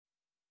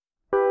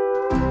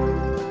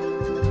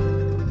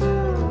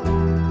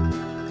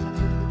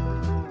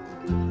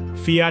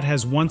Fiat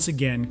has once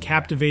again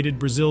captivated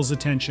Brazil's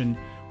attention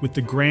with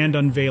the grand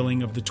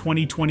unveiling of the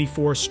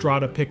 2024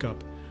 Strada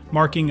pickup,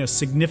 marking a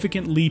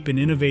significant leap in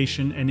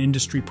innovation and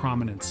industry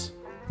prominence.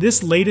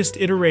 This latest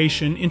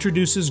iteration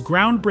introduces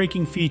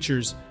groundbreaking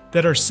features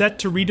that are set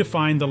to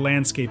redefine the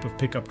landscape of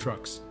pickup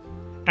trucks.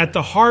 At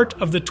the heart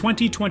of the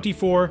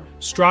 2024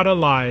 Strada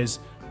lies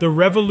the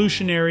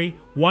revolutionary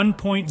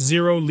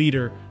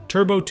 1.0-liter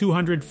Turbo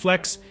 200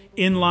 Flex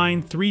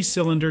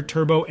inline-three-cylinder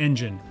turbo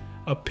engine,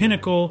 a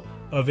pinnacle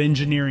of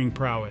engineering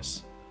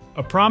prowess.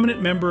 A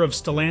prominent member of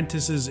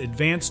Stellantis'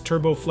 advanced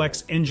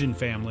TurboFlex engine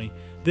family,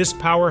 this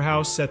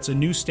powerhouse sets a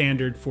new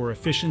standard for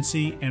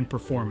efficiency and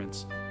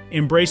performance.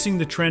 Embracing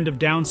the trend of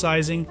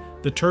downsizing,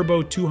 the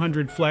Turbo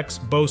 200 Flex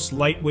boasts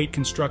lightweight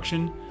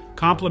construction,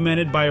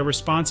 complemented by a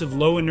responsive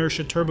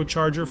low-inertia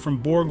turbocharger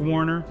from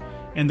BorgWarner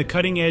and the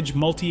cutting-edge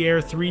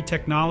MultiAir III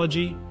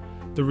technology.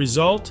 The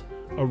result?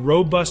 A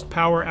robust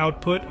power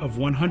output of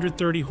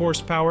 130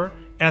 horsepower,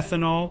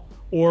 ethanol,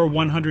 or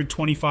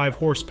 125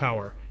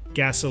 horsepower,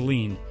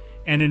 gasoline,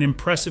 and an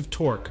impressive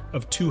torque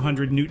of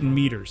 200 Newton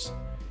meters.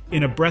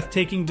 In a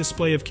breathtaking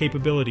display of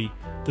capability,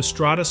 the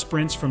Strada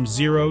sprints from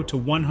 0 to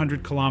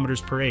 100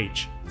 kilometers per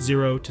h,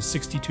 0 to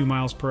 62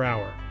 miles per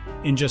hour,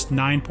 in just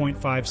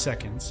 9.5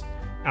 seconds,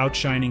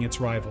 outshining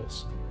its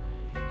rivals.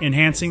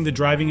 Enhancing the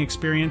driving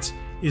experience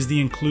is the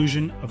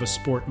inclusion of a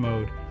sport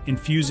mode,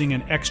 infusing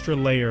an extra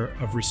layer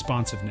of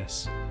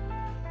responsiveness.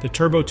 The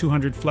Turbo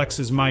 200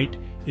 Flex's might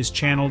is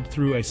channeled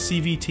through a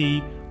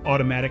CVT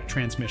automatic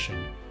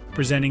transmission,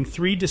 presenting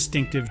three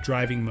distinctive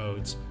driving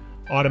modes: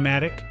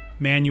 automatic,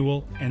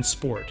 manual, and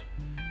sport.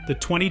 The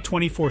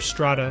 2024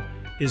 Strada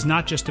is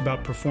not just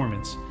about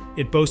performance.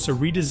 It boasts a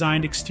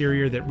redesigned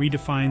exterior that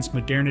redefines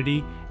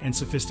modernity and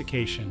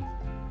sophistication.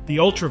 The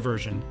Ultra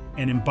version,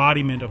 an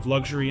embodiment of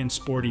luxury and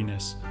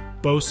sportiness,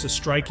 boasts a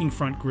striking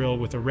front grille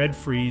with a red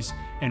frieze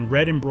and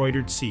red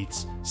embroidered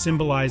seats,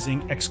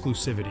 symbolizing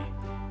exclusivity.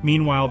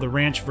 Meanwhile, the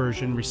Ranch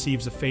version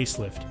receives a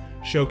facelift,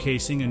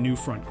 showcasing a new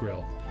front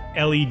grille,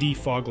 LED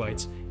fog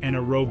lights, and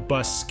a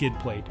robust skid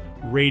plate,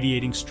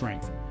 radiating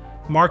strength.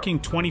 Marking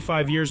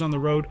 25 years on the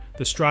road,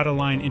 the Strada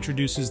line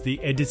introduces the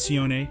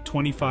Edizione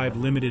 25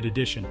 limited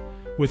edition,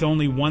 with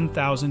only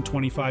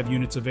 1,025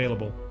 units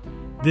available.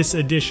 This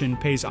edition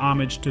pays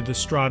homage to the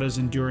Strada's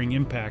enduring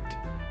impact.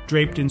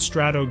 Draped in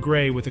strato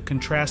gray with a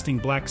contrasting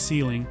black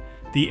ceiling,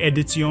 the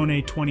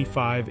Edizione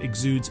 25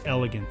 exudes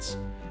elegance.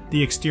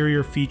 The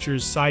exterior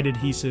features side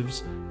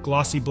adhesives,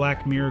 glossy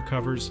black mirror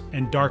covers,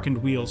 and darkened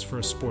wheels for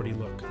a sporty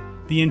look.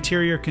 The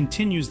interior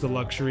continues the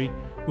luxury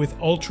with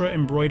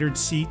ultra-embroidered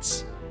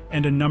seats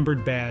and a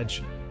numbered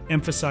badge,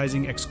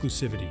 emphasizing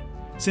exclusivity.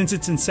 Since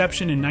its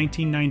inception in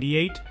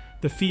 1998,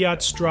 the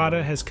Fiat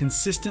Strada has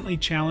consistently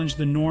challenged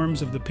the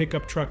norms of the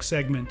pickup truck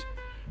segment.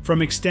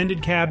 From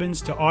extended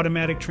cabins to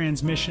automatic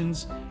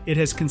transmissions, it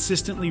has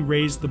consistently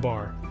raised the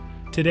bar.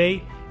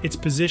 Today, its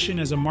position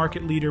as a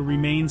market leader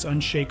remains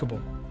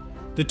unshakable.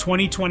 The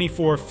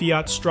 2024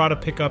 Fiat Strada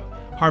pickup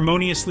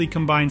harmoniously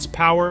combines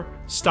power,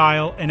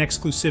 style, and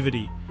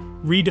exclusivity,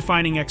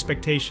 redefining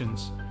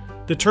expectations.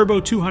 The Turbo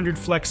 200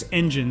 Flex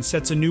engine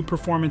sets a new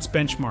performance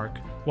benchmark,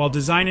 while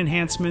design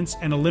enhancements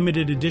and a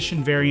limited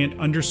edition variant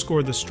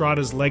underscore the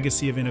Strada's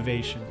legacy of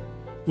innovation.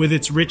 With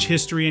its rich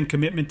history and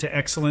commitment to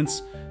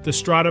excellence, the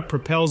Strada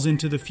propels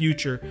into the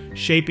future,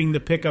 shaping the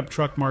pickup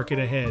truck market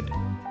ahead.